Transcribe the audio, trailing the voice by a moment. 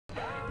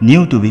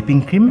New to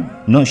whipping cream?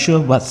 Not sure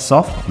what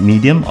soft,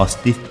 medium or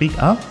stiff peak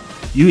are?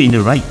 You're in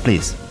the right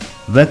place.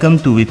 Welcome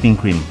to Whipping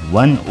Cream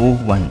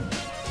 101.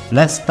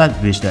 Let's start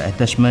with the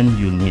attachment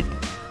you need.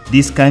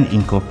 This kind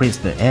incorporates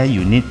the air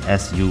you need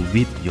as you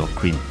whip your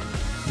cream.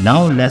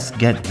 Now let's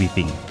get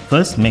whipping.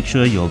 First, make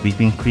sure your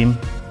whipping cream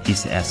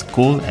is as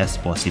cold as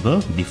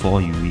possible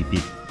before you whip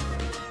it.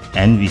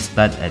 And we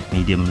start at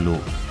medium-low.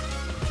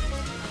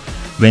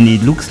 When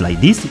it looks like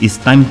this, it's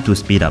time to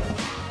speed up.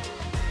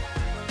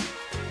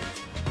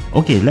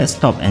 Okay, let's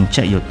stop and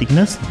check your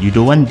thickness. You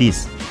don't want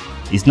this.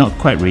 It's not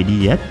quite ready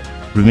yet.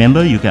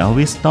 Remember, you can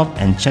always stop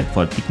and check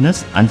for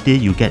thickness until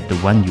you get the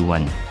one you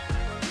want.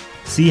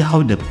 See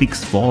how the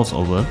peaks falls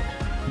over?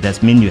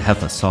 That means you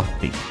have a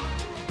soft peak.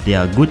 They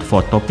are good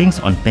for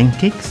toppings on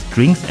pancakes,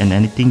 drinks and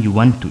anything you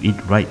want to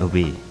eat right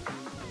away.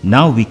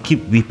 Now we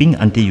keep whipping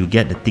until you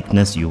get the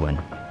thickness you want.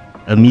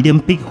 A medium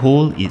peak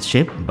holds its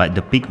shape, but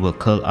the peak will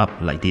curl up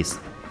like this.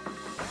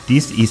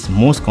 This is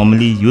most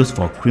commonly used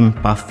for cream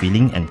puff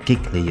filling and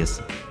cake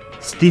layers.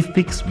 Stiff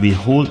peaks will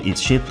hold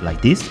its shape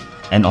like this,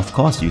 and of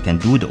course you can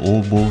do the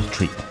oval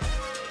trick.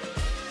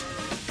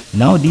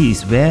 Now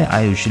this is where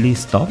I usually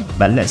stop,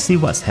 but let's see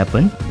what's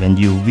happened when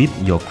you whip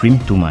your cream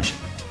too much.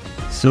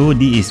 So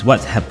this is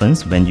what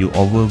happens when you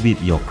over whip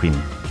your cream.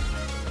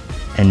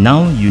 And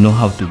now you know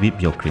how to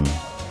whip your cream.